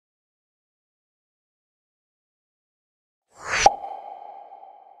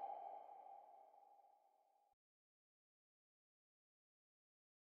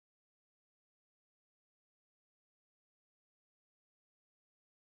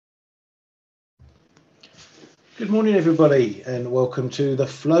Good morning, everybody, and welcome to the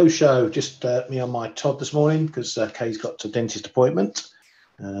Flow Show. Just me on my Todd this morning because Kay's got a dentist appointment.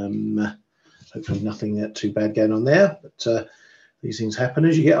 Hopefully nothing too bad going on there, but these things happen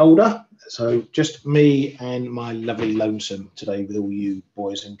as you get older. So just me and my lovely lonesome today with all you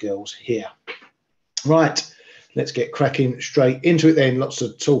boys and girls here. Right, let's get cracking straight into it then. Lots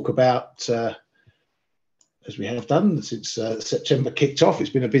to talk about, as we have done since September kicked off.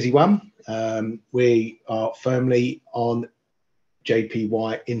 It's been a busy one. We are firmly on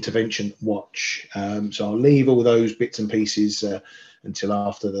JPY intervention watch. So I'll leave all those bits and pieces until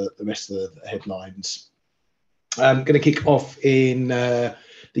after the rest of the headlines. I'm going to kick off in the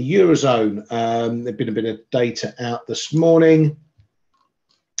Eurozone. There's been a bit of data out this morning.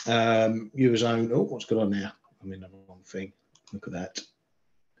 Eurozone, oh, what's going on now? I'm in the wrong thing. Look at that.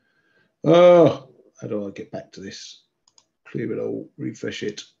 Oh, how do I get back to this? Clear it all, refresh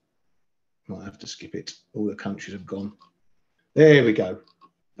it. Might have to skip it. All the countries have gone. There we go.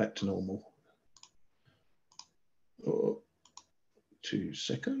 Back to normal. Oh, 2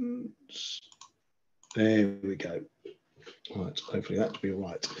 seconds. There we go. All right. Hopefully that'll be all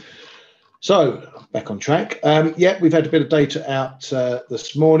right. So back on track. Yeah, we've had a bit of data out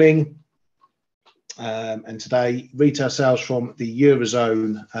this morning. And today, retail sales from the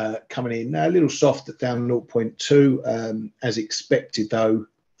Eurozone coming in a little soft at down 0.2, as expected though.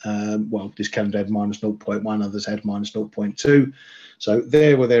 Well, this calendar had minus 0.1, others had minus 0.2. So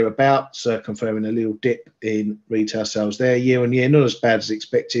there or thereabouts, confirming a little dip in retail sales there year on year, not as bad as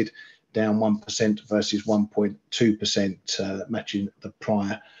expected, down 1% versus 1.2%, matching the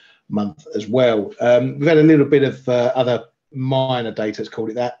prior month as well. We've had a little bit of other minor data, let's call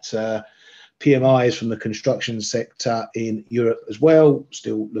it that. PMIs from the construction sector in Europe as well,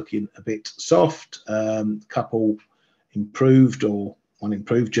 still looking a bit soft. Couple improved, or one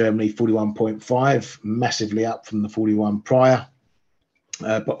improved. Germany 41.5, massively up from the 41 prior,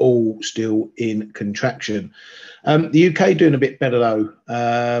 but all still in contraction. The UK doing a bit better though,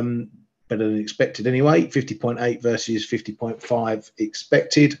 better than expected anyway. 50.8 versus 50.5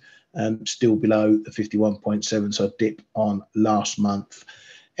 expected, still below the 51.7, so a dip on last month.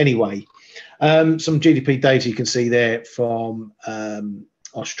 Anyway, some GDP data you can see there from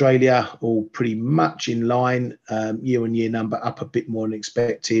Australia, all pretty much in line. Year-on-year number up a bit more than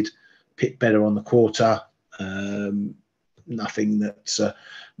expected, bit better on the quarter. Nothing that's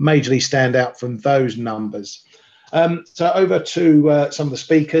majorly stand out from those numbers. So over to some of the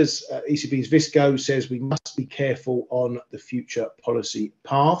speakers. ECB's Visco says we must be careful on the future policy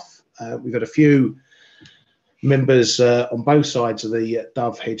path. We've got a few members on both sides of the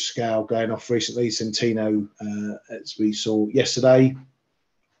Dove hedge scale going off recently. Centino, as we saw yesterday.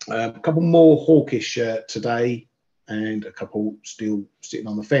 A couple more hawkish today, and a couple still sitting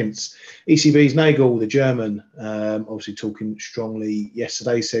on the fence. ECB's Nagel, the German, obviously talking strongly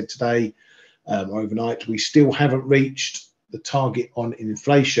yesterday, said today, overnight, we still haven't reached the target on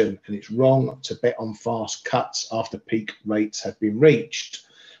inflation, and it's wrong to bet on fast cuts after peak rates have been reached.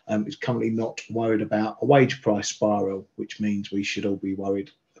 It's currently not worried about a wage price spiral, which means we should all be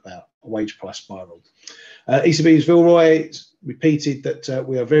worried about a wage price spiral. ECB's Vilroy repeated that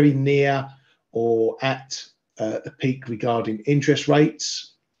we are very near or at the peak regarding interest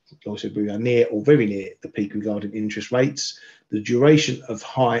rates. Also, we are near or very near the peak regarding interest rates. The duration of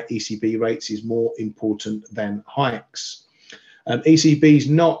high ECB rates is more important than hikes. ECB's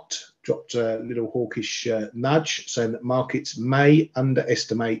not dropped a little hawkish nudge, saying that markets may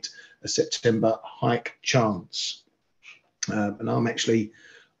underestimate a September hike chance. And I'm actually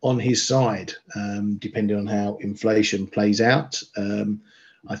on his side, depending on how inflation plays out.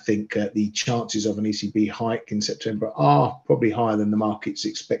 I think the chances of an ECB hike in September are probably higher than the market's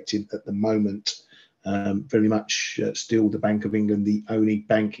expecting at the moment. Very much still the Bank of England, the only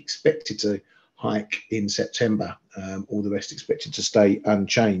bank expected to hike in September. All the rest expected to stay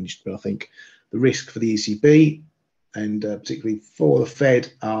unchanged. But I think the risk for the ECB and particularly for the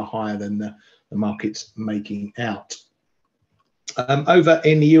Fed are higher than the market's making out. Over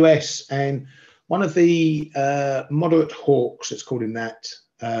in the US, and one of the moderate hawks, let's call him that,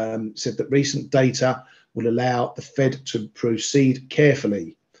 said that recent data will allow the Fed to proceed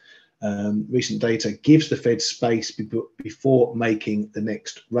carefully. Recent data gives the Fed space before making the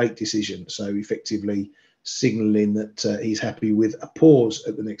next rate decision, so effectively signalling that he's happy with a pause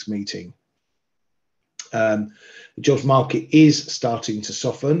at the next meeting. The jobs market is starting to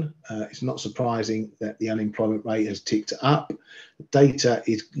soften. It's not surprising that the unemployment rate has ticked up. The data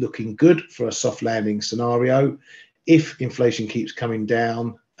is looking good for a soft landing scenario. If inflation keeps coming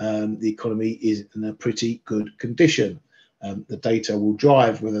down, the economy is in a pretty good condition. The data will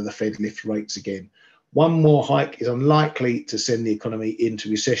drive whether the Fed lifts rates again. One more hike is unlikely to send the economy into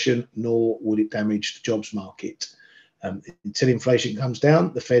recession, nor would it damage the jobs market. Until inflation comes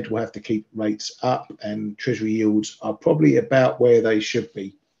down, the Fed will have to keep rates up, and Treasury yields are probably about where they should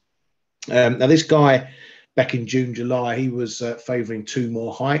be. Now, this guy, back in June, July, he was favouring 2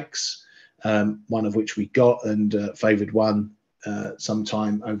 more hikes, one of which we got, and favoured one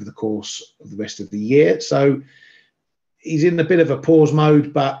sometime over the course of the rest of the year. So he's in a bit of a pause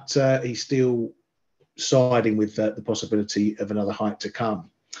mode, but he's still siding with the possibility of another hike to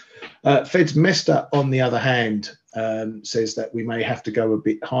come. Fed's Mester, on the other hand, says that we may have to go a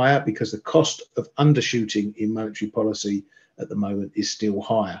bit higher because the cost of undershooting in monetary policy at the moment is still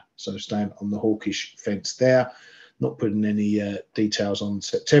higher. So staying on the hawkish fence there, not putting any details on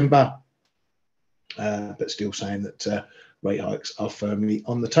September, but still saying that rate hikes are firmly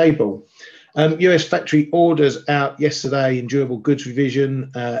on the table. US factory orders out yesterday in durable goods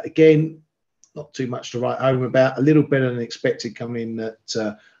revision. Again, not too much to write home about. A little better than expected, coming in at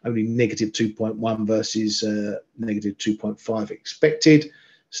only negative 2.1 versus negative 2.5 expected.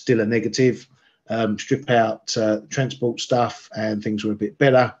 Still a negative. Strip out transport stuff and things were a bit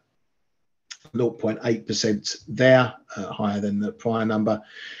better. 0.8% there, higher than the prior number.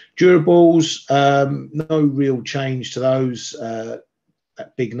 Durables, no real change to those.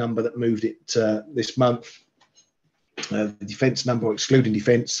 That big number that moved it this month. The defence number, excluding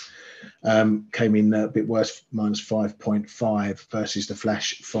defence, came in a bit worse, minus 5.5 versus the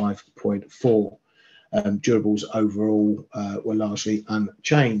flash 5.4. Durables overall were largely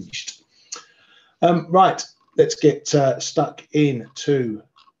unchanged. Right, let's get stuck into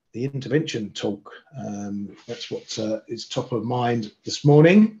the intervention talk. That's what is top of mind this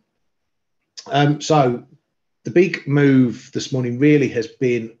morning. So the big move this morning really has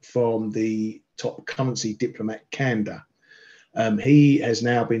been from the top currency diplomat Kanda. He has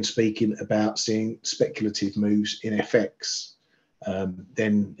now been speaking about seeing speculative moves in FX.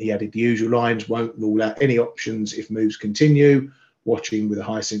 Then he added the usual lines: won't rule out any options if moves continue, watching with a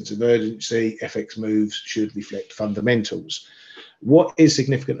high sense of urgency. FX moves should reflect fundamentals. What is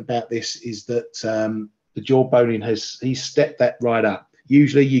significant about this is that the jawboning he's stepped that right up.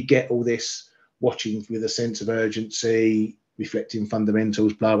 Usually you get all this watching with a sense of urgency, reflecting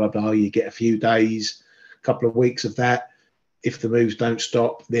fundamentals, blah, blah, blah. You get a few days, a couple of weeks of that. If the moves don't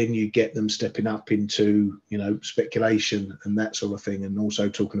stop, then you get them stepping up into, speculation and that sort of thing, and also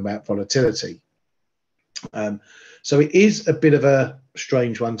talking about volatility. So it is a bit of a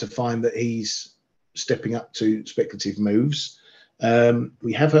strange one to find that he's stepping up to speculative moves.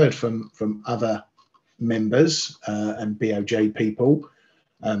 We have heard from other members and BOJ people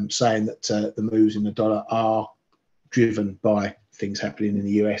saying that the moves in the dollar are driven by things happening in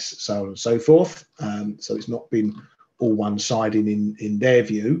the US, so on and so forth. So it's not been all one-sided in their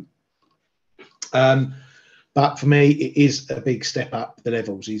view. But for me, it is a big step up the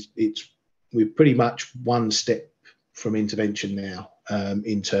levels. We're pretty much one step from intervention now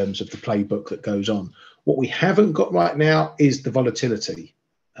in terms of the playbook that goes on. What we haven't got right now is the volatility.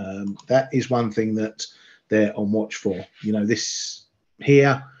 That is one thing that they're on watch for. This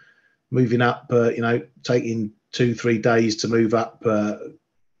here, moving up, taking 2-3 days to move up a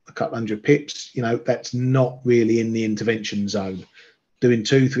couple hundred pips, that's not really in the intervention zone. Doing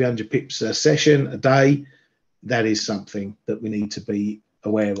 200-300 pips a session a day, that is something that we need to be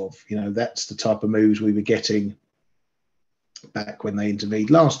aware of. That's the type of moves we were getting back when they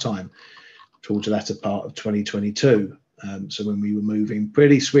intervened last time, towards the latter part of 2022. So when we were moving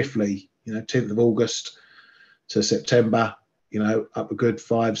pretty swiftly, 10th of August to September, up a good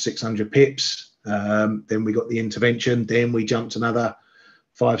 500-600 pips. Then we got the intervention. Then we jumped another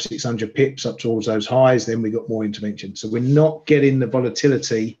 500-600 pips up towards those highs. Then we got more intervention. So we're not getting the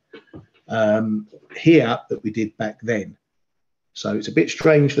volatility here that we did back then. So it's a bit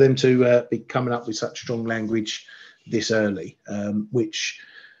strange for them to be coming up with such strong language this early, which,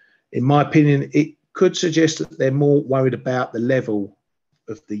 in my opinion, it could suggest that they're more worried about the level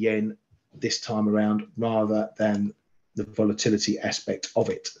of the yen this time around rather than the volatility aspect of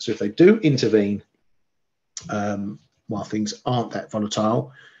it. So if they do intervene while things aren't that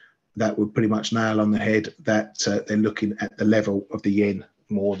volatile, that would pretty much nail on the head that they're looking at the level of the yen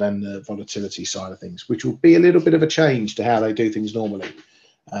more than the volatility side of things, which will be a little bit of a change to how they do things normally.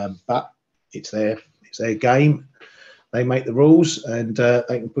 But it's their game. They make the rules, and they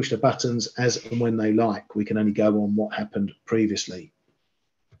can push the buttons as and when they like. We can only go on what happened previously.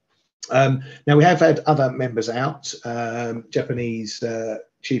 Now, we have had other members out. Japanese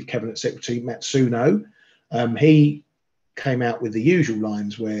Chief Cabinet Secretary Matsuno, he came out with the usual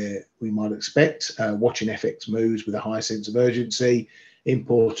lines where we might expect, watching FX moves with a high sense of urgency.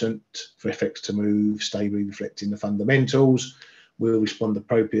 Important for FX to move, stably reflecting the fundamentals. We'll respond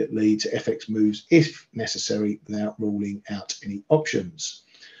appropriately to FX moves if necessary without ruling out any options.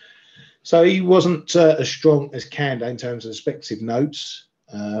 So he wasn't as strong as Kanda in terms of speculative notes,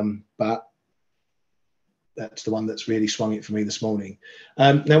 but that's the one that's really swung it for me this morning.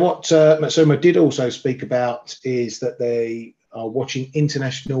 Now, what Matsumo did also speak about is that they are watching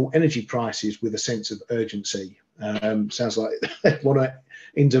international energy prices with a sense of urgency. Sounds like they want to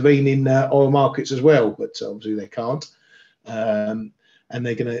intervene in oil markets as well, but obviously they can't. And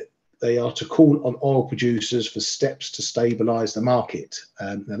they are to call on oil producers for steps to stabilise the market.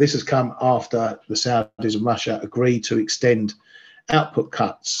 Now, this has come after the Saudis and Russia agreed to extend output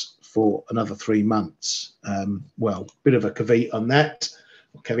cuts for another 3 months. Well, bit of a caveat on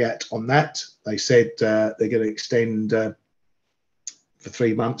that. They said they're going to extend for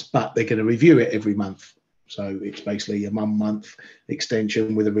 3 months, but they're going to review it every month. So it's basically a 1 month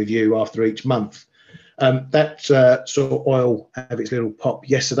extension with a review after each month. That saw oil have its little pop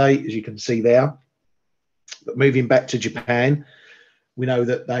yesterday, as you can see there. But moving back to Japan, we know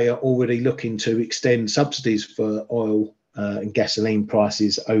that they are already looking to extend subsidies for oil and gasoline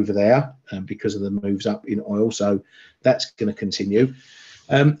prices over there because of the moves up in oil. So that's going to continue.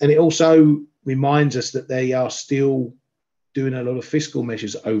 And it also reminds us that they are still doing a lot of fiscal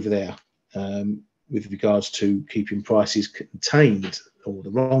measures over there with regards to keeping prices contained, or the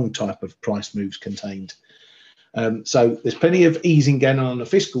wrong type of price moves contained. So there's plenty of easing going on the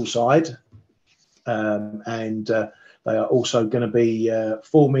fiscal side. They are also going to be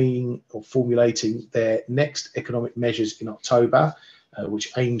formulating their next economic measures in October,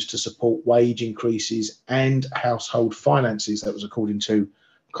 which aims to support wage increases and household finances. That was according to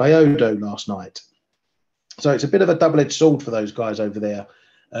Kyodo last night. So it's a bit of a double-edged sword for those guys over there.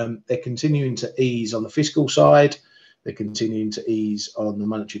 They're continuing to ease on the fiscal side. They're continuing to ease on the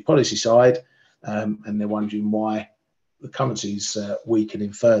monetary policy side. And they're wondering why the currency's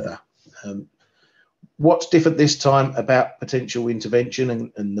weakening further. What's different this time about potential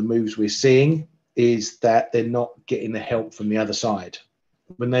intervention and the moves we're seeing is that they're not getting the help from the other side.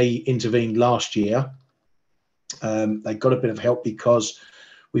 When they intervened last year, they got a bit of help because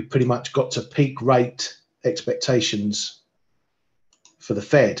we pretty much got to peak rate expectations for the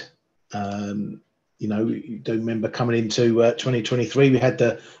Fed. You know, you do remember coming into 2023, we had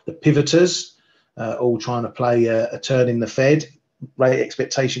the pivoters all trying to play a turn in the Fed. Rate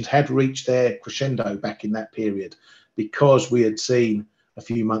expectations had reached their crescendo back in that period because we had seen a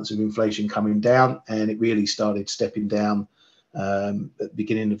few months of inflation coming down, and it really started stepping down at the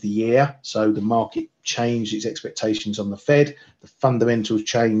beginning of the year. So the market changed its expectations on the Fed. The fundamentals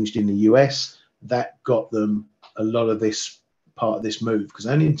changed in the US. That got them a lot of this part of this move because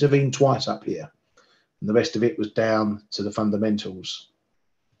they only intervened twice up here, and the rest of it was down to the fundamentals.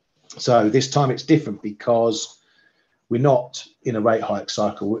 So this time it's different because we're not in a rate hike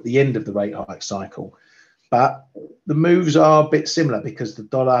cycle. We're at the end of the rate hike cycle. But the moves are a bit similar because the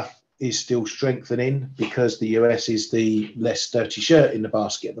dollar is still strengthening because the US is the less dirty shirt in the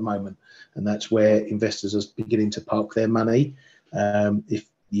basket at the moment. And that's where investors are beginning to park their money. If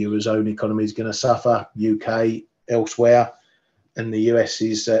the Eurozone economy is going to suffer, UK, elsewhere, and the US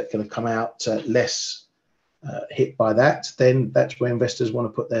is going to come out less hit by that, then that's where investors want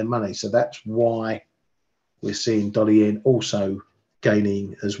to put their money. So that's why we're seeing dollar yen also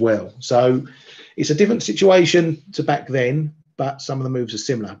gaining as well. So it's a different situation to back then, but some of the moves are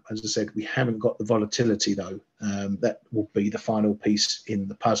similar. As I said, we haven't got the volatility though. That will be the final piece in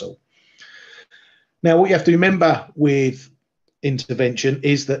the puzzle. Now, what you have to remember with intervention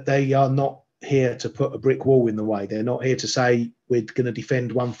is that they are not here to put a brick wall in the way. They're not here to say we're going to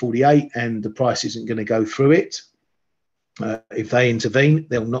defend 148 and the price isn't going to go through it. If they intervene,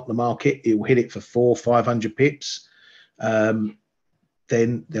 they'll knock the market. It will hit it for 400-500 pips.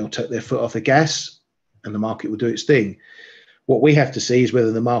 Then they'll take their foot off the gas and the market will do its thing. What we have to see is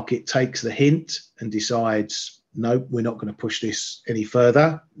whether the market takes the hint and decides, no, we're not going to push this any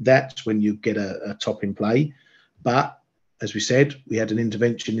further. That's when you get a top in play. But as we said, we had an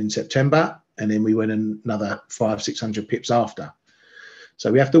intervention in September and then we went another 500-600 pips after.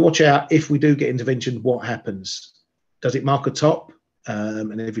 So we have to watch out. If we do get intervention, what happens? Does it mark a top?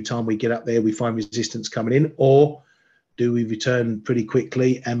 And every time we get up there, we find resistance coming in, or do we return pretty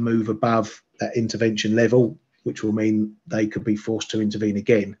quickly and move above that intervention level, which will mean they could be forced to intervene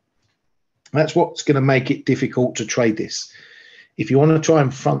again? That's what's going to make it difficult to trade this. If you want to try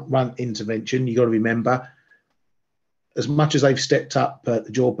and front run intervention, you've got to remember, as much as they've stepped up the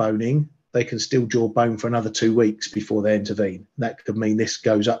jawboning, they can still jawbone for another 2 weeks before they intervene. That could mean this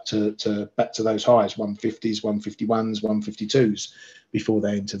goes up to back to those highs, 150s, 151s, 152s. before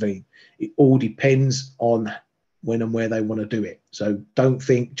they intervene. It all depends on when and where they want to do it. So don't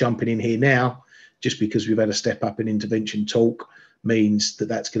think jumping in here now, just because we've had a step up in intervention talk, means that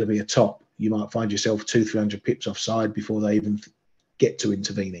that's going to be a top. You might find yourself 200-300 pips offside before they even get to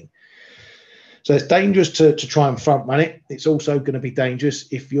intervening. So it's dangerous to try and front run it. It's also going to be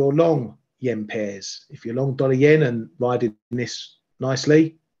dangerous if you're long yen pairs. If you're long dollar yen and riding this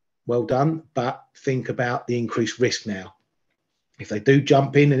nicely, well done, but think about the increased risk now. If they do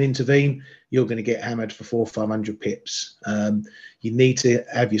jump in and intervene, you're going to get hammered for 400 or 500 pips. You need to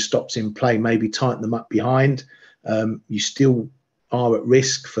have your stops in play, maybe tighten them up behind. You still are at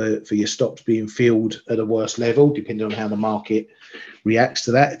risk for your stops being filled at a worse level, depending on how the market reacts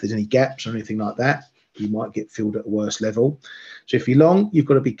to that. If there's any gaps or anything like that, you might get filled at a worse level. So if you're long, you've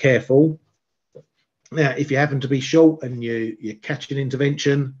got to be careful. Now, if you happen to be short and you're catching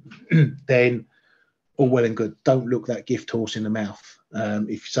intervention, then all well and good. Don't look that gift horse in the mouth.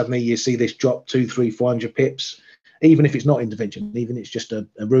 If suddenly you see this drop 200, 300, 400 pips, even if it's not intervention, even if it's just a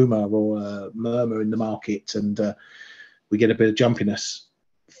rumor or a murmur in the market, and we get a bit of jumpiness,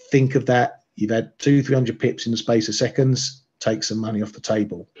 think of that. You've had 200, 300 pips in the space of seconds. Take some money off the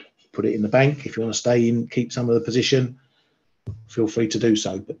table, put it in the bank. If you want to stay in, keep some of the position, feel free to do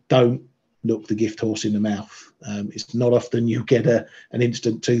so, but don't look the gift horse in the mouth. It's not often you get an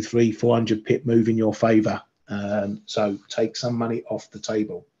instant 200, 300, 400 pip move in your favor. So take some money off the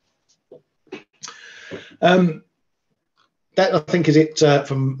table. That, I think, is it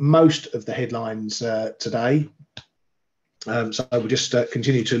from most of the headlines today. So we'll just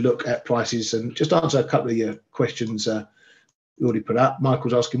continue to look at prices and just answer a couple of your questions you already put up.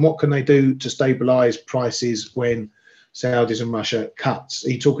 Michael's asking, what can they do to stabilize prices when Saudis and Russia cuts?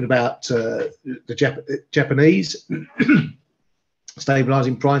 Are you talking about the Japanese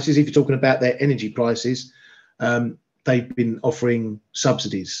stabilizing prices? If you're talking about their energy prices, they've been offering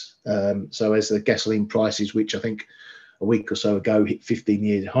subsidies. So as the gasoline prices, which I think a week or so ago hit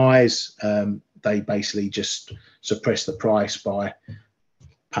 15-year highs, they basically just suppress the price by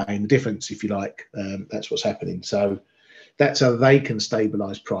paying the difference, if you like. That's what's happening. So that's how they can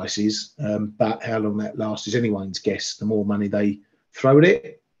stabilize prices. But how long that lasts is anyone's guess. The more money they throw at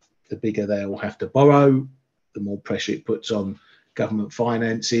it, the bigger they'll have to borrow, the more pressure it puts on government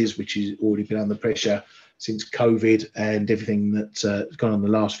finances, which has already been under pressure since COVID and everything that's gone on the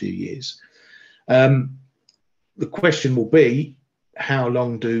last few years. The question will be, how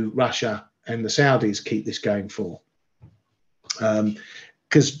long do Russia and the Saudis keep this going for?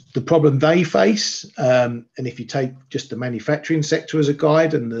 Because the problem they face, and if you take just the manufacturing sector as a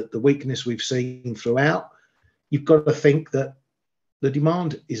guide and the weakness we've seen throughout, you've got to think that the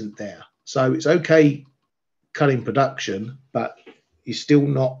demand isn't there. So it's okay cutting production, but you've still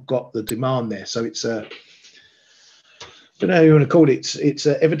not got the demand there. So it's a, I don't know how you want to call it, it's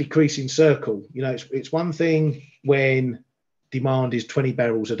an ever decreasing circle. You know, it's one thing when demand is 20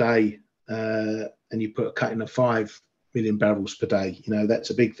 barrels a day and you put a cut in of 5 million barrels per day, you know, that's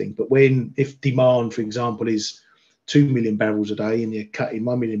a big thing. But if demand, for example, is 2 million barrels a day and you're cutting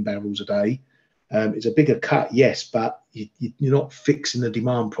 1 million barrels a day, it's a bigger cut, yes, but you're not fixing the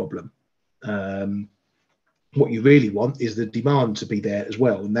demand problem. What you really want is the demand to be there as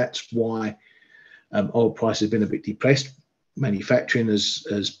well, and that's why oil price has been a bit depressed. Manufacturing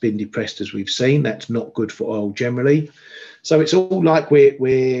has been depressed, as we've seen. That's not good for oil generally. So it's all like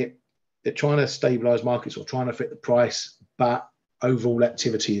we're trying to stabilize markets or trying to fit the price, but overall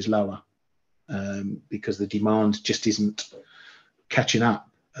activity is lower because the demand just isn't catching up.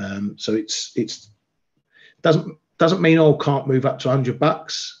 So it's doesn't mean oil can't move up to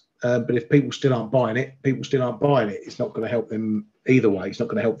 $100, but if people still aren't buying it, people still aren't buying it. It's not going to help them either way. It's not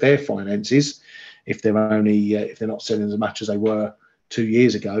going to help their finances if they're only if they're not selling as much as they were 2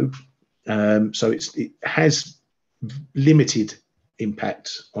 years ago. So it has limited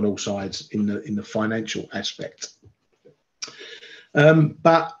impact on all sides in the financial aspect.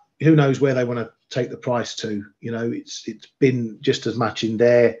 But who knows where they want to take the price to? You know, it's been just as much in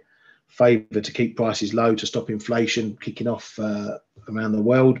their favour to keep prices low, to stop inflation kicking off around the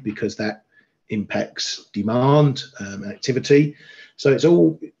world, because that impacts demand and activity. So it's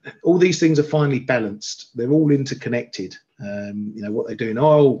all these things are finely balanced. They're all interconnected. You know, what they do in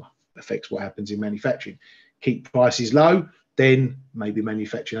oil affects what happens in manufacturing. Keep prices low, then maybe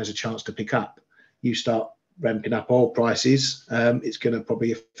manufacturing has a chance to pick up. You start ramping up oil prices, it's going to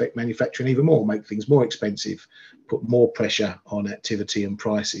probably affect manufacturing even more, make things more expensive, put more pressure on activity and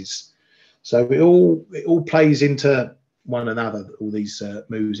prices. So it all plays into one another, all these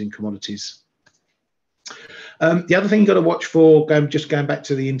moves in commodities. The other thing you've got to watch for, going back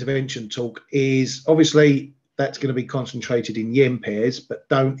to the intervention talk, is obviously that's going to be concentrated in yen pairs, but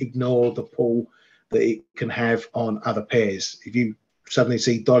don't ignore the pull that it can have on other pairs. If you suddenly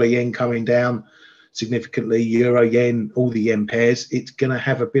see dollar yen coming down significantly, euro yen, all the yen pairs, it's going to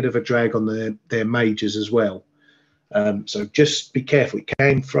have a bit of a drag on their majors as well. So just be careful. It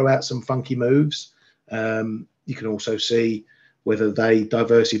can throw out some funky moves. You can also see whether they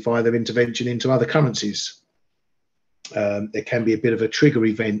diversify their intervention into other currencies. There can be a bit of a trigger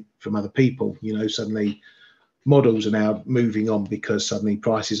event from other people. You know, suddenly models are now moving on because suddenly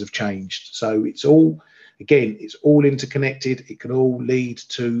prices have changed. So it's all, again, it's all interconnected. It can all lead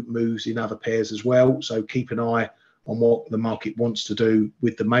to moves in other pairs as well. So keep an eye on what the market wants to do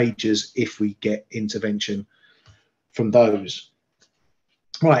with the majors if we get intervention from those.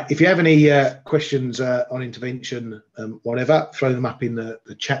 Right, if you have any questions on intervention, whatever, throw them up in the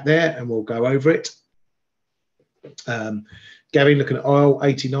chat there and we'll go over it. Gary, looking at oil,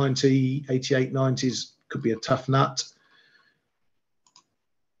 80, 90, 88, 90s could be a tough nut.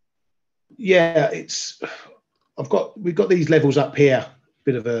 Yeah, we've got these levels up here,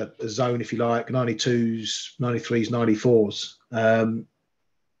 bit of a zone if you like, 92s, 93s, 94s.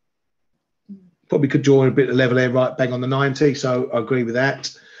 Probably could draw a bit of level there, right bang on the 90. So I agree with that.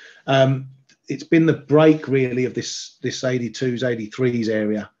 It's been the break really of this 82s, 83s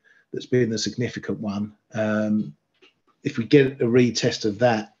area that's been the significant one. If we get a retest of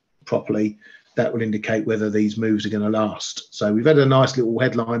that properly, that will indicate whether these moves are going to last. So we've had a nice little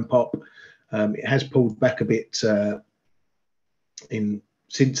headline pop. It has pulled back a bit since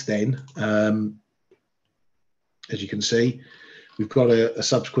then. As you can see, we've got a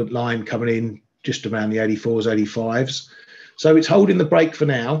subsequent line coming in just around the 84s, 85s. So it's holding the break for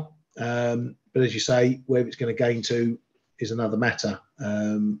now. But as you say, where it's going to gain to is another matter.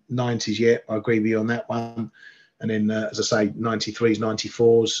 90s yet, I agree with you on that one. And then, as I say, 93s,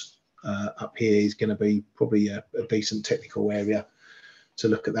 94s up here is going to be probably a decent technical area to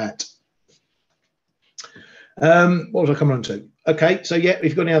look at that. What was I coming on to? Okay, so yeah, if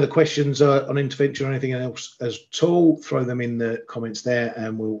you've got any other questions on intervention or anything else at all, throw them in the comments there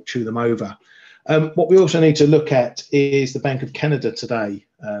and we'll chew them over. What we also need to look at is the Bank of Canada today,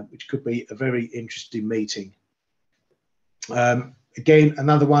 which could be a very interesting meeting. Again,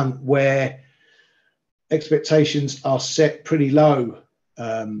 another one where expectations are set pretty low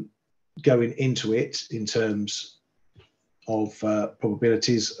going into it in terms of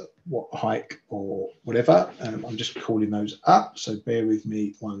probabilities, what hike or whatever. I'm just calling those up, so bear with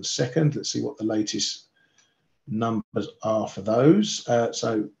me 1 second. Let's see what the latest numbers are for those.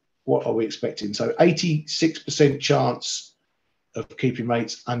 So what are we expecting? So 86% chance of keeping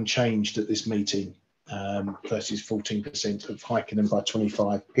rates unchanged at this meeting versus 14% of hiking them by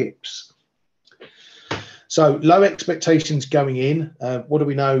 25 pips. So low expectations going in. What do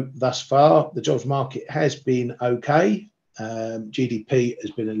we know thus far? The jobs market has been okay. GDP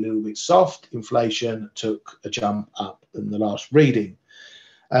has been a little bit soft. Inflation took a jump up in the last reading.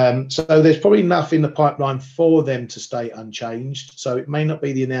 So there's probably enough in the pipeline for them to stay unchanged. So it may not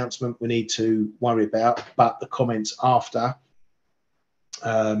be the announcement we need to worry about, but the comments after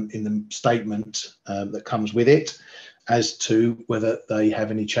in the statement that comes with it as to whether they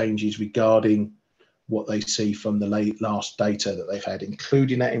have any changes regarding what they see from the last data that they've had,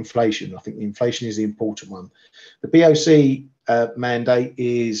 including that inflation. I think the inflation is the important one. The BOC mandate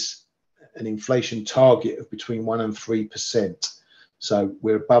is an inflation target of between 1% and 3%. So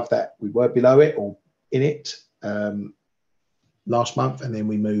we're above that. We were below it or in it last month, and then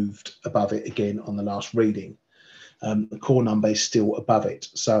we moved above it again on the last reading. The core number is still above it.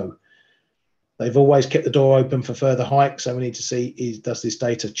 So they've always kept the door open for further hikes. So we need to see, does this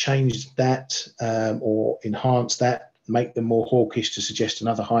data change that or enhance that, make them more hawkish to suggest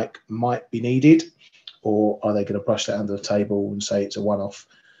another hike might be needed? Or are they going to brush that under the table and say it's a one-off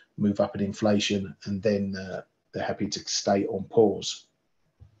move up in inflation and then they're happy to stay on pause?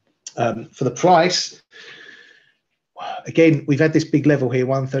 For the price, again, we've had this big level here,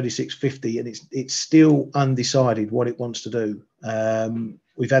 136.50, and it's still undecided what it wants to do.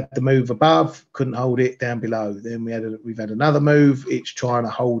 We've had the move above, couldn't hold it, down below. Then we've had another move. It's trying to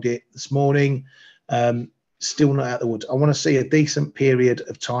hold it this morning. Still not out the woods. I want to see a decent period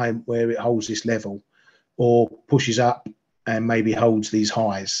of time where it holds this level or pushes up and maybe holds these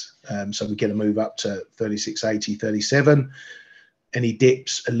highs. So we get a move up to 36.80, 37. Any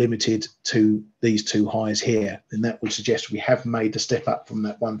dips are limited to these two highs here. And that would suggest we have made a step up from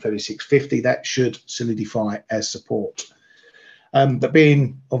that 136.50. That should solidify as support. But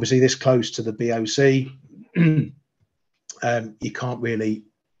being obviously this close to the BOC, you can't really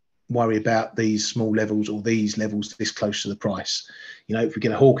worry about these small levels or these levels this close to the price. You know, if we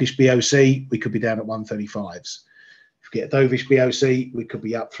get a hawkish BOC, we could be down at 135s. If we get a dovish BOC, we could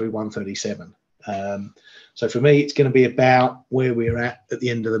be up through 137. So for me, it's going to be about where we're at the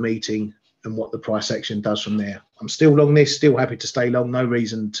end of the meeting and what the price action does from there. I'm still long this, still happy to stay long. No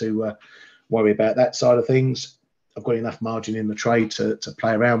reason to worry about that side of things. I've got enough margin in the trade to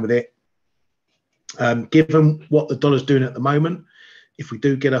play around with it. Given what the dollar's doing at the moment, if we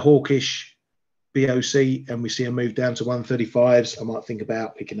do get a hawkish BOC and we see a move down to 135s, I might think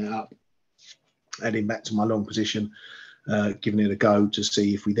about picking it up, adding back to my long position, giving it a go to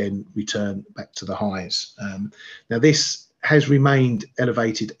see if we then return back to the highs. Now, this has remained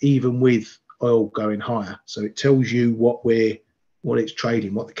elevated even with oil going higher. So it tells you what it's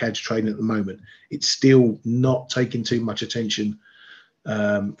trading, what the CAD's trading at the moment. It's still not taking too much attention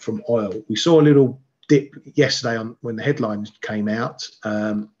from oil. We saw a little dip yesterday when the headlines came out,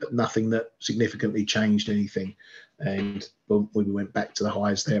 but nothing that significantly changed anything, and we went back to the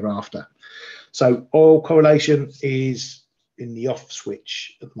highs thereafter. So oil correlation is in the off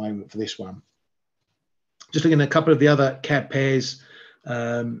switch at the moment for this one. Just looking at a couple of the other CAD pairs,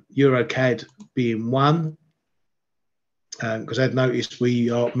 Euro CAD being one, because I've noticed we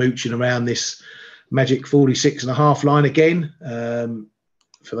are mooching around this magic 46.5 line again.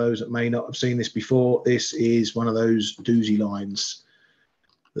 For those that may not have seen this before, this is one of those doozy lines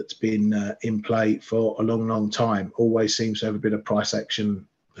that's been in play for a long, long time. Always seems to have a bit of price action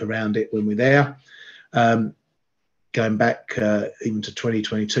around it when we're there. Going back even to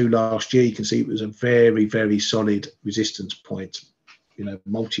 2022 last year, you can see it was a very, very solid resistance point, you know,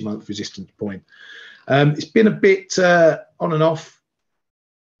 multi-month resistance point. It's been a bit on and off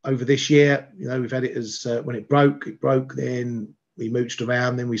over this year. You know, we've had it as when it broke, then we mooched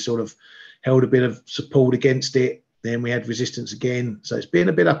around, then we sort of held a bit of support against it, then we had resistance again. So it's been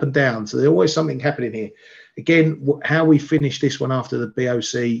a bit up and down. So there's always something happening here. Again, how we finish this one after the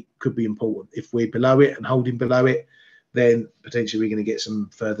BOC could be important. If we're below it and holding below it, then potentially we're going to get some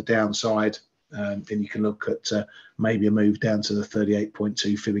further downside. Then you can look at maybe a move down to the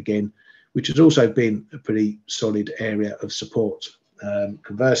 38.2 fib again, which has also been a pretty solid area of support.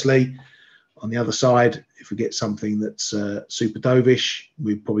 Conversely, on the other side, if we get something that's super dovish,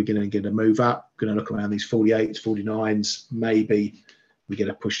 we're probably going to get a move up. Going to look around these 48s, 49s. Maybe we get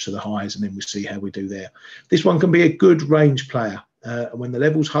a push to the highs, and then we'll see how we do there. This one can be a good range player. When the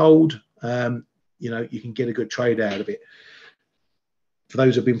levels hold, you know, you can get a good trade out of it. For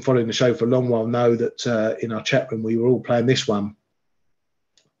those who've been following the show for a long while know that in our chat room, we were all playing this one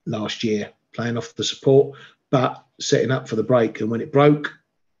last year, playing off the support, but setting up for the break. And when it broke,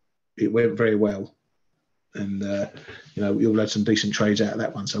 it went very well. And, you know, we all had some decent trades out of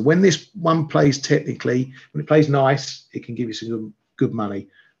that one. So when this one plays technically, when it plays nice, it can give you some good money.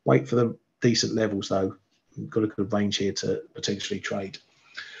 Wait for the decent levels, though. We've got a good range here to potentially trade.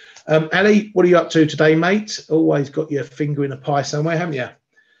 Ali, what are you up to today, mate? Always got your finger in a pie somewhere, haven't you?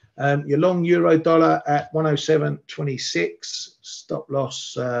 Your long euro dollar at 107.26. Stop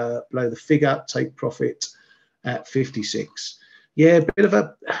loss below the figure. Take profit at 56. Yeah, bit of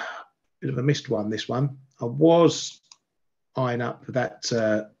a missed one, this one. I was eyeing up that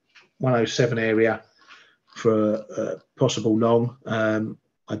 107 area for a possible long.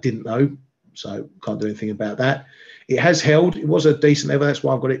 I didn't know, so can't do anything about that. It has held. It was a decent level. That's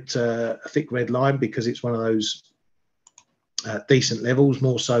why I've got it a thick red line, because it's one of those decent levels,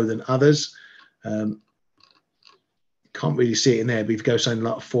 more so than others. Can't really see it in there, but if you go something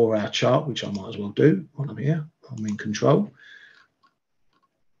like a 4-hour chart, which I might as well do while I'm here, I'm in control.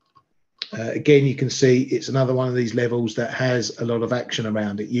 Again, you can see it's another one of these levels that has a lot of action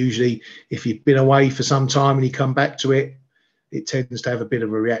around it. Usually, if you've been away for some time and you come back to it, it tends to have a bit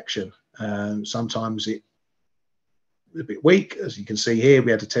of a reaction. Sometimes it's a bit weak, as you can see here.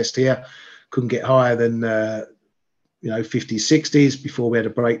 We had a test here, couldn't get higher than 50s, 60s before we had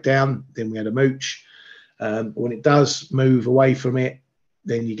a breakdown. Then we had a mooch. When it does move away from it,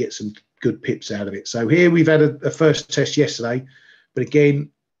 then you get some good pips out of it. So here we've had a first test yesterday, but again,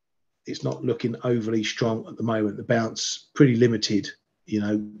 it's not looking overly strong at the moment. The bounce pretty limited. You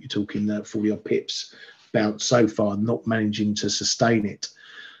know, you're talking 40 odd pips bounce so far, not managing to sustain it.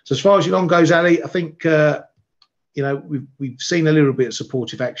 So as far as your long goes, Ali, I think we've seen a little bit of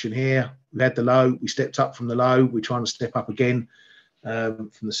supportive action here. We had the low, we stepped up from the low. We're trying to step up again from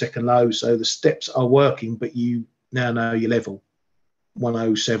the second low. So the steps are working, but you now know your level,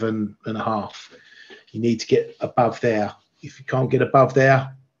 107.5. You need to get above there. If you can't get above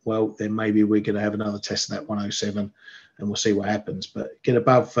there, well, then maybe we're going to have another test of that 107 and we'll see what happens. But get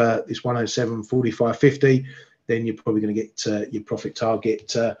above this 107.45.50, then you're probably going to get your profit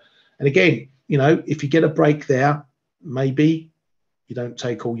target And again, you know, if you get a break there, maybe you don't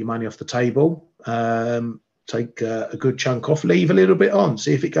take all your money off the table. Take a good chunk off, leave a little bit on,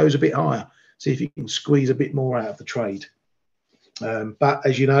 see if it goes a bit higher, see if you can squeeze a bit more out of the trade. But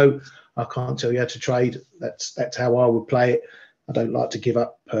as you know, I can't tell you how to trade. That's how I would play it. I don't like to give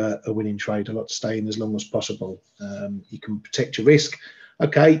up a winning trade. I like to stay in as long as possible. You can protect your risk.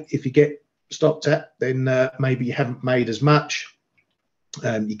 Okay, if you get stopped at, then maybe you haven't made as much.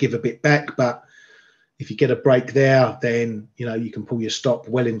 You give a bit back, but if you get a break there, then you know you can pull your stop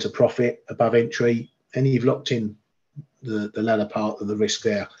well into profit above entry, and you've locked in the latter part of the risk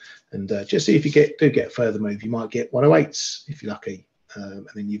there. And just see if you do get a further move. You might get 108s if you're lucky, and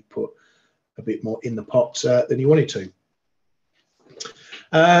then you've put a bit more in the pot than you wanted to.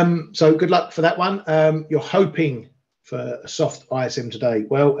 So good luck for that one. You're hoping for a soft ISM today.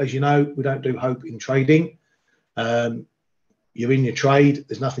 Well, as you know, we don't do hope in trading. You're in your trade.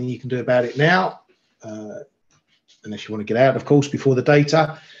 There's nothing you can do about it now, unless you want to get out, of course, before the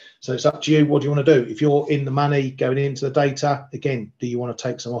data. So it's up to you. What do you want to do? If you're in the money going into the data, again, do you want to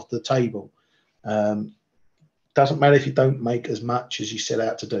take some off the table? Doesn't matter if you don't make as much as you set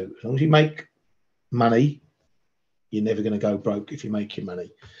out to do. As long as you make money, you're never going to go broke if you're making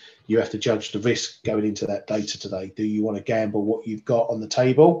money. You have to judge the risk going into that data today. Do you want to gamble what you've got on the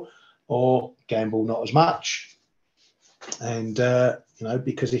table, or gamble not as much? And, you know,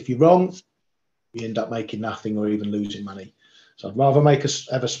 because if you're wrong, you end up making nothing or even losing money. So I'd rather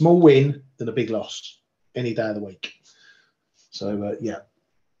have a small win than a big loss any day of the week. So, yeah,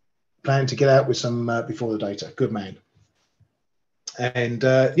 plan to get out with some before the data. Good man. And,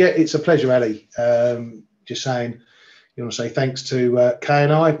 yeah, it's a pleasure, Ali. Just saying, you want to say thanks to Kay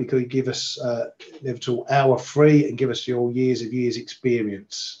and I, because you give us Liverpool hour free and give us your years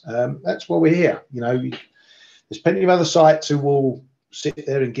experience. That's why we're here. You know, there's plenty of other sites who will sit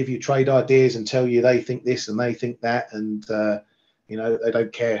there and give you trade ideas and tell you they think this and they think that, and you know, they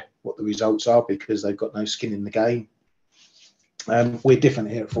don't care what the results are because they've got no skin in the game. We're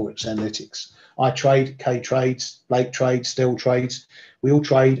different here at ForexAnalytix. I trade, Kay trades, Blake trades, Still trades. We all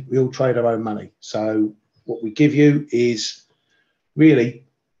trade our own money. So what we give you is really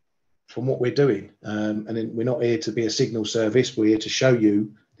from what we're doing, and then we're not here to be a signal service. We're here to show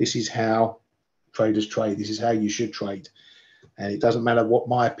you this is how traders trade. This is how you should trade. And it doesn't matter what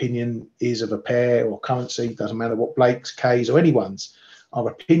my opinion is of a pair or currency. It doesn't matter what Blake's, Kay's, or anyone's. Our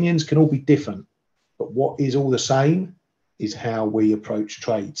opinions can all be different. But what is all the same is how we approach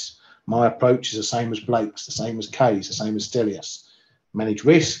trades. My approach is the same as Blake's, the same as Kay's, the same as Stelios. Manage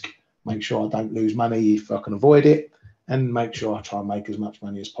risk, make sure I don't lose money if I can avoid it, and make sure I try and make as much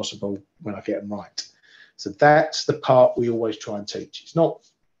money as possible when I get them right. So that's the part we always try and teach. It's not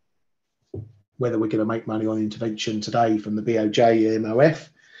whether we're going to make money on intervention today from the BOJ MOF.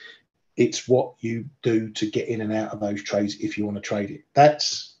 It's what you do to get in and out of those trades if you want to trade it.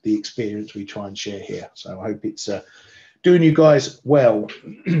 That's the experience we try and share here. So I hope it's doing you guys well.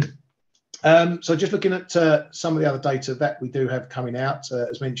 So just looking at some of the other data that we do have coming out,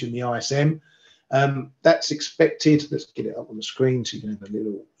 as mentioned, the ISM, that's expected. Let's get it up on the screen so you can have a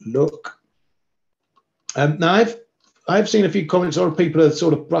little look. Now, I've seen a few comments. A lot of people are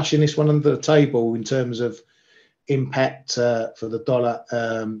sort of brushing this one under the table in terms of impact for the dollar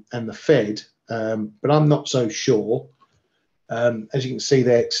and the Fed, but I'm not so sure. As you can see,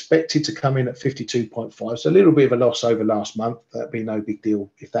 they're expected to come in at 52.5, so a little bit of a loss over last month. That'd be no big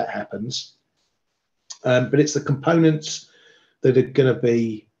deal if that happens. But it's the components that are going to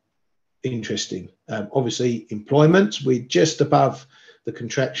be interesting. Obviously, employment, we're just above the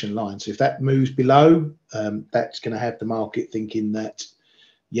contraction line. So if that moves below, that's going to have the market thinking that,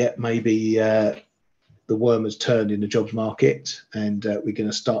 yeah, maybe the worm has turned in the jobs market, and we're going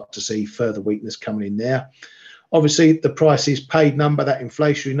to start to see further weakness coming in there. Obviously, the prices paid number, that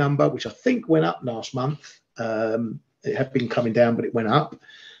inflationary number, which I think went up last month. It had been coming down, but it went up.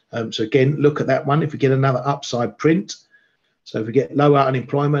 So again, look at that one. If we get another upside print, so if we get lower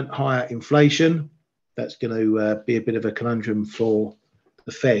unemployment, higher inflation, that's going to be a bit of a conundrum for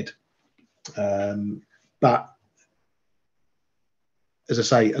the Fed. But as I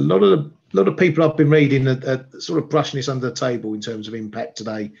say, a lot of people I've been reading are sort of brushing this under the table in terms of impact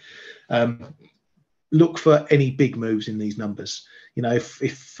today. Look for any big moves in these numbers. You know, if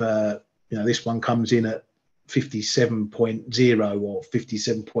you know, this one comes in at 57.0 or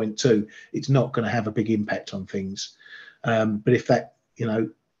 57.2, it's not going to have a big impact on things. But if that, you know,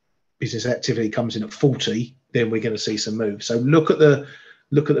 business activity comes in at 40, then we're going to see some moves. So look at the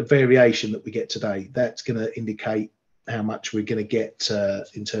variation that we get today. That's going to indicate how much we're going to get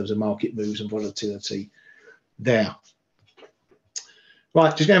in terms of market moves and volatility there.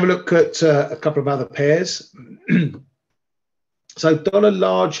 Right, just going to have a look at a couple of other pairs. So dollar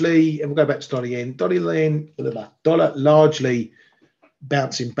largely, and we'll go back to dollar yen. Dollar largely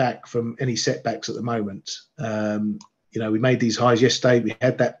bouncing back from any setbacks at the moment. You know, we made these highs yesterday. We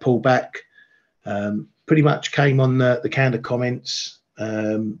had that pullback. Pretty much came on the candor comments.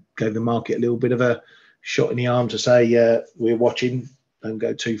 Gave the market a little bit of a shot in the arm to say we're watching, don't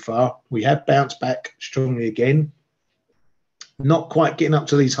go too far. We have bounced back strongly again. Not quite getting up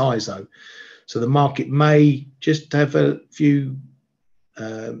to these highs though. So the market may just have a few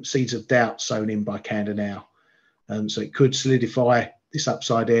seeds of doubt sown in by candor now. So it could solidify this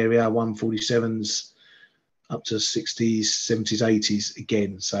upside area, 147s up to 60s, 70s, 80s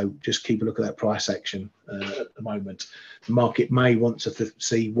again. So just keep a look at that price action at the moment. The market may want to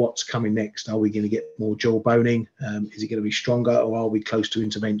see what's coming next. Are we going to get more jawboning? Is it going to be stronger, or are we close to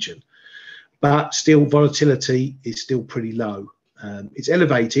intervention? But still, volatility is still pretty low. It's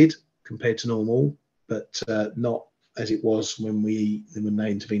elevated compared to normal, but not as it was when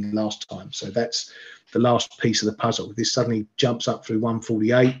they intervened last time. So that's the last piece of the puzzle. If this suddenly jumps up through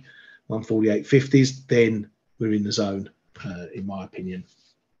 148, 148.50s, then we're in the zone, in my opinion.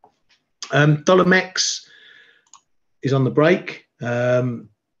 Dollar MEX is on the break.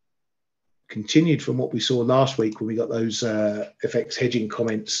 Continued from what we saw last week when we got those FX hedging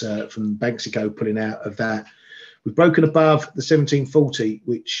comments from Banxico pulling out of that. We've broken above the 1740,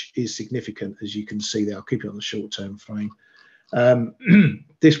 which is significant, as you can see there. I'll keep it on the short-term frame.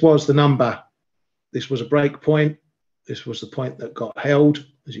 This was the number. This was a break point. This was the point that got held.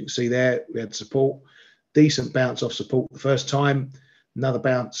 As you can see there, we had support. Decent bounce off support the first time. Another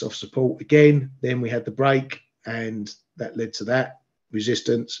bounce off support again. Then we had the break, and that led to that.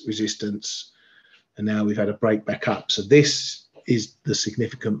 Resistance, resistance. And now we've had a break back up. So this is the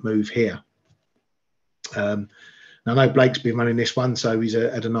significant move here. I know Blake's been running this one, so he's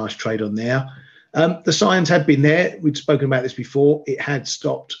had a nice trade on there. The signs had been there. We'd spoken about this before. It had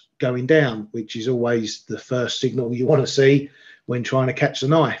stopped going down, which is always the first signal you want to see when trying to catch the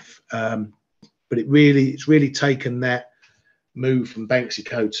knife. But it's really taken that move from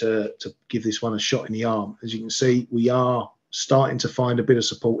Banxico to give this one a shot in the arm. As you can see, we are starting to find a bit of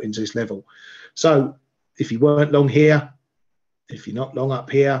support into this level. So if you weren't long here, if you're not long up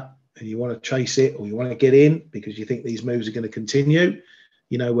here, and you want to chase it, or you want to get in because you think these moves are going to continue,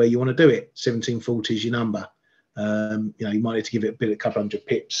 you know where you want to do it. 1740 is your number. You know, you might need to give it a couple hundred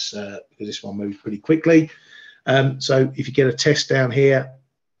pips because this one moves pretty quickly. So if you get a test down here,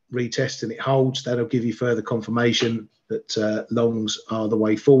 retest, and it holds, that'll give you further confirmation that longs are the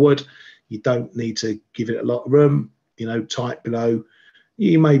way forward. You don't need to give it a lot of room, you know, tight below.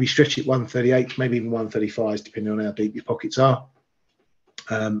 You maybe stretch it 138, maybe even 135s, depending on how deep your pockets are.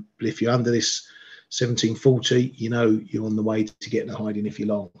 But if you're under this 1740, you know you're on the way to getting a hiding if you're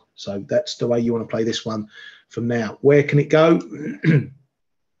long. So that's the way you want to play this one from now. Where can it go?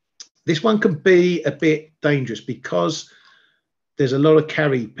 This one can be a bit dangerous because there's a lot of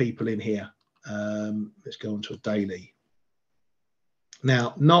carry people in here. Let's go on to a daily.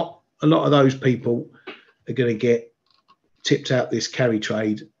 Now, not a lot of those people are going to get tipped out this carry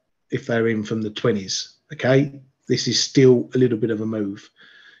trade if they're in from the 20s. Okay, this is still a little bit of a move.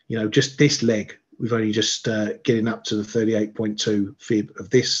 You know, just this leg, we've only just getting up to the 38.2 fib of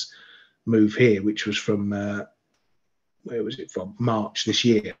this move here, which was from where was it from? March this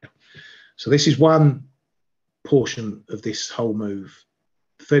year. So this is one portion of this whole move.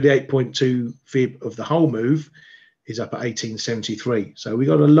 38.2 fib of the whole move is up at 1873. So we've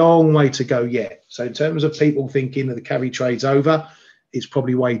got a long way to go yet. So in terms of people thinking that the carry trade's over, it's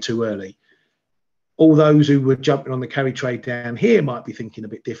probably way too early. All those who were jumping on the carry trade down here might be thinking a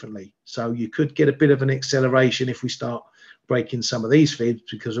bit differently. So you could get a bit of an acceleration if we start breaking some of these fibs,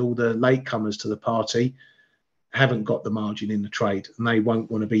 because all the latecomers to the party haven't got the margin in the trade and they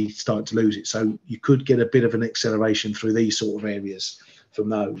won't want to be starting to lose it. So you could get a bit of an acceleration through these sort of areas from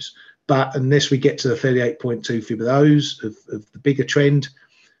those. But unless we get to the 38.2 fib of those, of the bigger trend,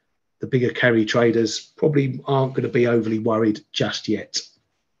 the bigger carry traders probably aren't going to be overly worried just yet.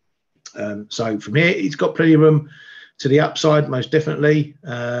 So from here, it's got plenty of room to the upside, most definitely.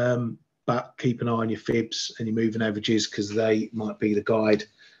 But keep an eye on your fibs and your moving averages, because they might be the guide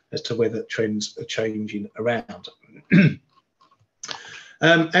as to whether trends are changing around.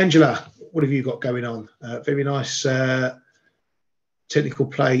 Angela, what have you got going on? Very nice technical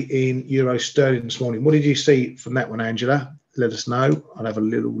play in Euro Sterling this morning. What did you see from that one, Angela? Let us know. I'll have a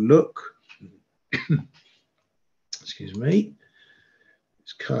little look. Excuse me.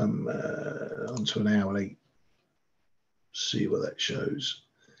 Let's come onto an hourly. See what that shows.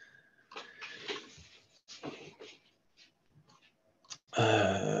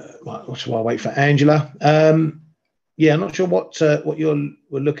 While I wait for Angela. Yeah, I'm not sure what we're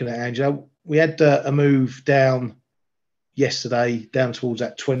looking at, Angela. We had a move down yesterday, down towards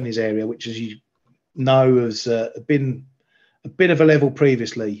that 20s area, which, as you know, has been a bit of a level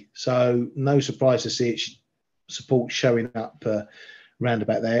previously. So no surprise to see it support showing up round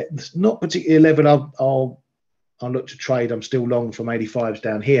about there. It's not particularly a level I'll look to trade. I'm still long from 85s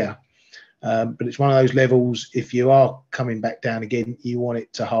down here. But it's one of those levels, if you are coming back down again, you want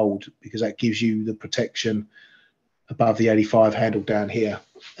it to hold, because that gives you the protection above the 85 handle down here.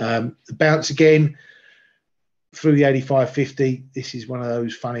 The bounce again through the 85.50. This is one of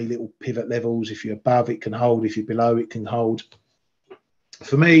those funny little pivot levels. If you're above, it can hold. If you're below, it can hold.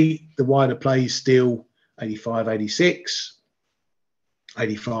 For me, the wider play is still 85, 86,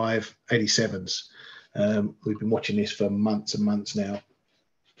 85, 87s. We've been watching this for months and months now.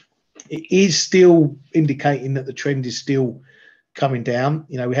 It is still indicating that the trend is still coming down.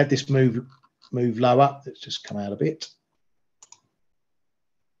 You know, we had this move lower. Let's just come out a bit.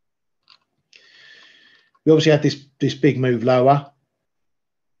 We obviously had this big move lower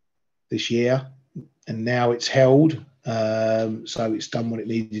this year, and now it's held. So it's done what it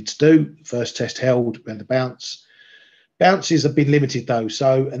needed to do. First test held, and the bounce. Bounces have been limited though.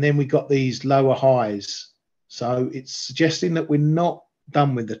 So, and then we got these lower highs. So it's suggesting that we're not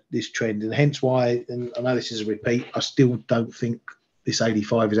done with this trend, and hence why, and I know this is a repeat, I still don't think this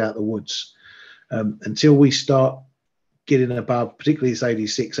 85 is out of the woods until we start getting above, particularly this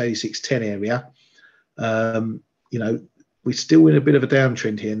 86, 86.10 area. You know, we're still in a bit of a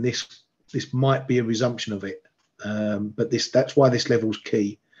downtrend here, and this might be a resumption of it. But that's why this level's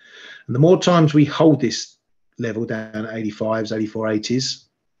key. And the more times we hold this level down at 85s, 84, 80s,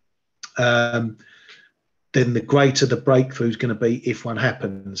 then the greater the breakthrough is going to be if one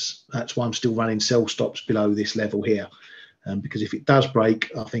happens. That's why I'm still running sell stops below this level here, because if it does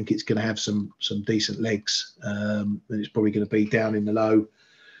break, I think it's going to have some decent legs, and it's probably going to be down in the low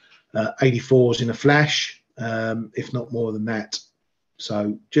 84s in a flash, if not more than that.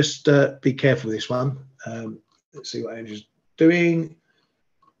 So just be careful with this one. Let's see what Andrew's doing.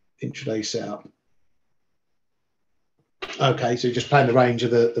 Intraday setup. Okay, so just playing the range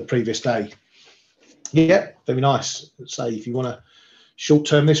of the previous day. Yeah, very nice. Let's say if you want to short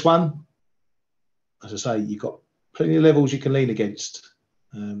term this one, as I say, you've got plenty of levels you can lean against.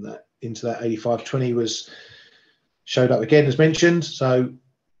 That into that 85.20 showed up again as mentioned. So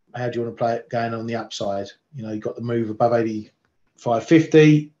how do you want to play it going on the upside? You know, you've got the move above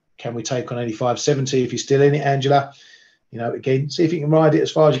 85.50. Can we take on 85.70 if you're still in it, Angela? You know, again, see if you can ride it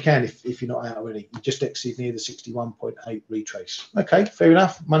as far as you can if you're not out already. You just exit near the 61.8 retrace. Okay, fair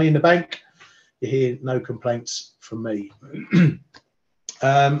enough. Money in the bank. You hear no complaints from me.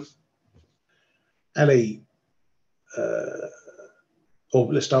 Ali,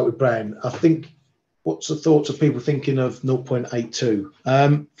 or let's start with Brian. I think, what's the thoughts of people thinking of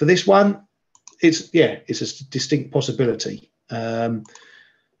 0.82? For this one, it's a distinct possibility.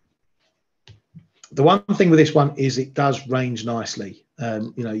 The one thing with this one is it does range nicely.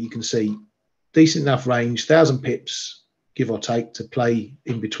 You know, you can see decent enough range, 1,000 pips, give or take, to play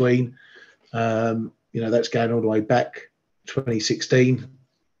in between. You know, that's going all the way back 2016,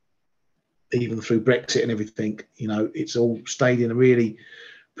 even through Brexit and everything. You know, it's all stayed in a really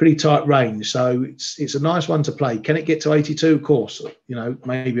pretty tight range. So it's a nice one to play. Can it get to 82? Of course. You know,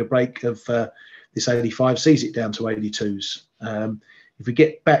 maybe a break of this 85 sees it down to 82s. If we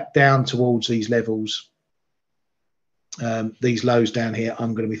get back down towards these levels, these lows down here,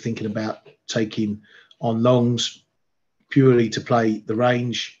 I'm going to be thinking about taking on longs purely to play the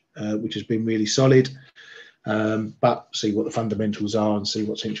range, which has been really solid, but see what the fundamentals are and see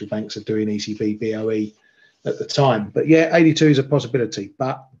what central banks are doing, ECB, BOE at the time. But yeah, 82 is a possibility,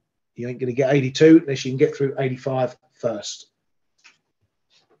 but you ain't going to get 82 unless you can get through 85 first.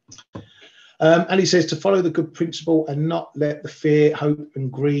 And he says to follow the good principle and not let the fear, hope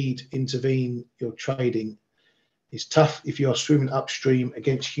and greed intervene your trading. It's tough if you're swimming upstream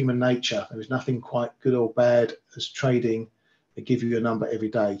against human nature. There is nothing quite good or bad as trading. They give you a number every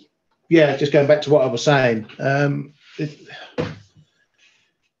day. Yeah, just going back to what I was saying.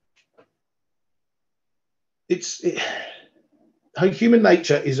 Human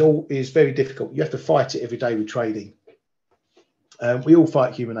nature is very difficult. You have to fight it every day with trading. We all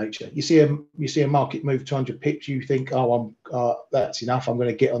fight human nature. You see a market move 200 pips, you think, oh, that's enough. I'm going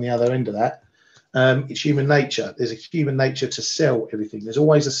to get on the other end of that. It's human nature. There's a human nature to sell everything. There's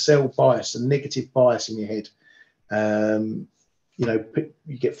always a sell bias, a negative bias in your head. You know,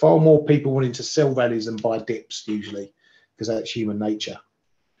 you get far more people wanting to sell rallies than buy dips usually, because that's human nature.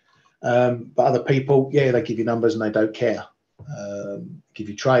 But other people, yeah, they give you numbers and they don't care. give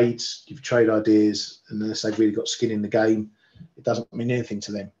you trades, give you trade ideas, and unless they've really got skin in the game, it doesn't mean anything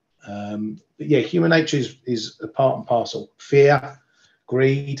to them. But yeah, human nature is a part and parcel. Fear,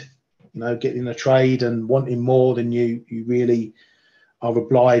 greed, getting in a trade and wanting more than you really are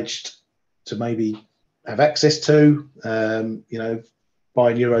obliged to maybe have access to.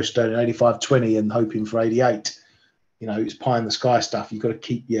 Buying euro sterling 85.20 and hoping for 88. It's pie in the sky stuff. You've got to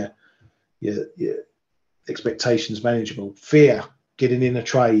keep your expectations manageable. Fear, getting in a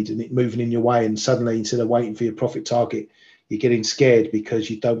trade and it moving in your way, and suddenly instead of waiting for your profit target, you're getting scared because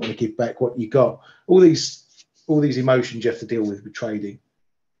you don't want to give back what you got. All these emotions you have to deal with trading,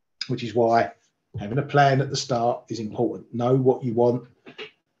 which is why having a plan at the start is important. Know what you want.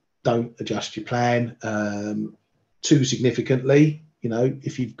 Don't adjust your plan too significantly.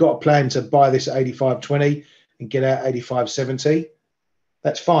 If you've got a plan to buy this at 85.20 and get out 85.70,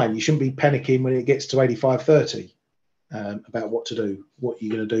 that's fine. You shouldn't be panicking when it gets to 85.30 about what to do. What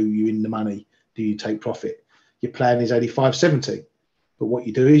you're going to do, you in the money. Do you take profit? Your plan is 85.70. But what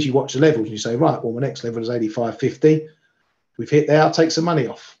you do is you watch the levels and you say, right, well, my next level is 85.50. We've hit there, I'll take some money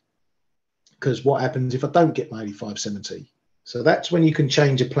off. Because what happens if I don't get my 85.70? So that's when you can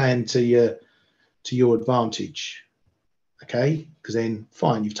change a plan to your advantage. Okay, because then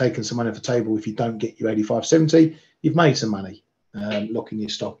fine, you've taken some money off the table. If you don't get your 85.70, you've made some money. Locking your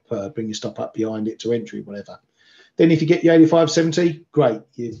stop, bring your stop up behind it to entry, whatever. Then if you get your 85.70, great,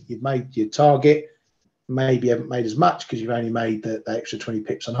 you've made your target. Maybe you haven't made as much because you've only made the extra 20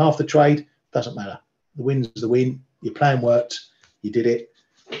 pips on half the trade. Doesn't matter. The win's the win. Your plan worked. You did it.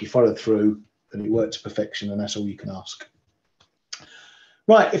 You followed through, and it worked to perfection, and that's all you can ask.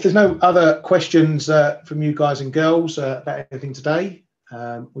 Right, if there's no other questions from you guys and girls about anything today,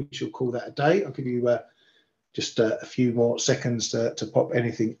 we shall call that a day. I'll give you just a few more seconds to pop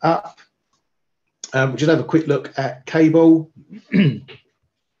anything up. We'll just have a quick look at cable.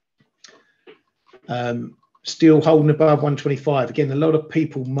 Still holding above 125. Again, a lot of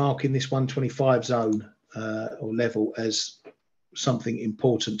people marking this 125 zone or level as something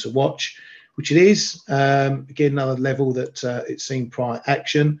important to watch, which it is. Again, another level that it's seen prior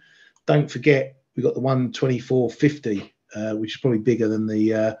action. Don't forget, we've got the 124.50, which is probably bigger than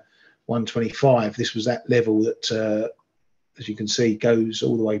the 125. This was that level that, as you can see, goes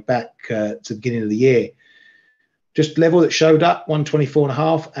all the way back to the beginning of the year. Just level that showed up,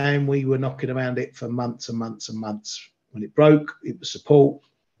 124.5, and we were knocking around it for months and months and months. When it broke, it was support.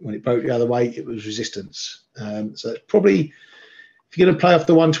 When it broke the other way, it was resistance. So it's probably, if you're going to play off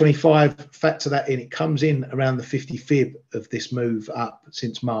the 125, factor that in. It comes in around the 50 fib of this move up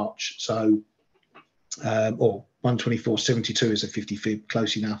since March. So, or 124.72 is a 50 fib,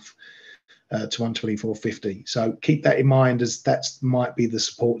 close enough to 124.50. So keep that in mind, as that might be the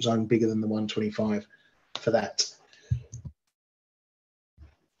support zone bigger than the 125 for that.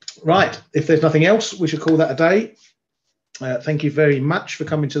 Right, if there's nothing else, we should call that a day. Thank you very much for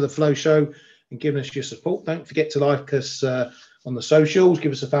coming to the Flow Show and giving us your support. Don't forget to like us on the socials,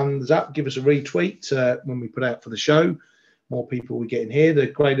 give us a thumbs up, give us a retweet when we put out for the show. More people we get in here, the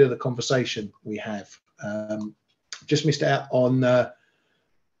greater the conversation we have. Just missed out on a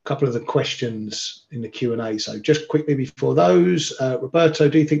couple of the questions in the Q&A. So just quickly before those, Roberto,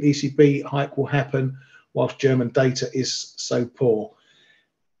 do you think the ECB hike will happen whilst German data is so poor?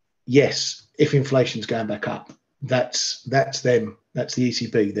 Yes, if inflation's going back up. That's them. That's the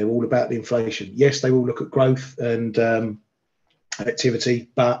ECB. They're all about the inflation. Yes, they will look at growth and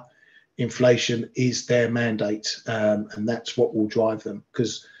activity, but inflation is their mandate, and that's what will drive them,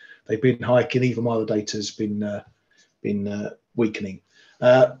 because they've been hiking even while the data's been weakening.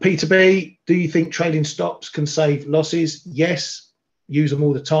 Peter B, do you think trading stops can save losses? Yes, use them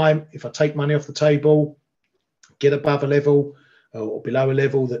all the time. If I take money off the table, get above a level or below a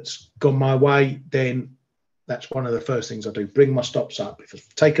level that's gone my way, then that's one of the first things I do. Bring my stops up. If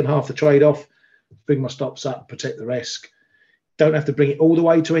I've taken half the trade off, bring my stops up, protect the risk. Don't have to bring it all the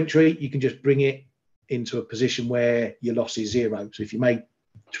way to entry. You can just bring it into a position where your loss is zero. So if you made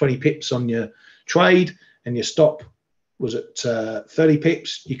 20 pips on your trade and your stop was at 30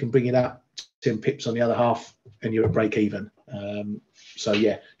 pips, you can bring it up 10 pips on the other half and you're at break even. So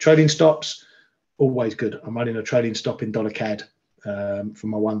yeah, trading stops, always good. I'm running a trading stop in dollar CAD for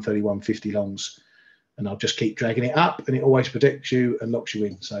my 131.50 longs, and I'll just keep dragging it up, and it always protects you and locks you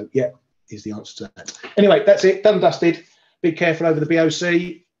in. So yeah, is the answer to that. Anyway, that's it, done and dusted. Be careful over the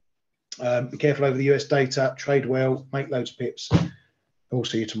BOC, be careful over the US data, trade well, make loads of pips, and we'll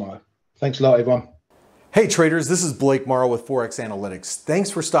see you tomorrow. Thanks a lot, everyone. Hey traders, this is Blake Morrow with ForexAnalytix.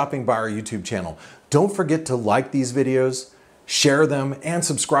 Thanks for stopping by our YouTube channel. Don't forget to like these videos, share them, and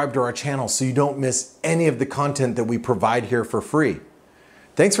subscribe to our channel so you don't miss any of the content that we provide here for free.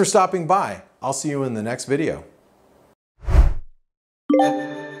 Thanks for stopping by. I'll see you in the next video.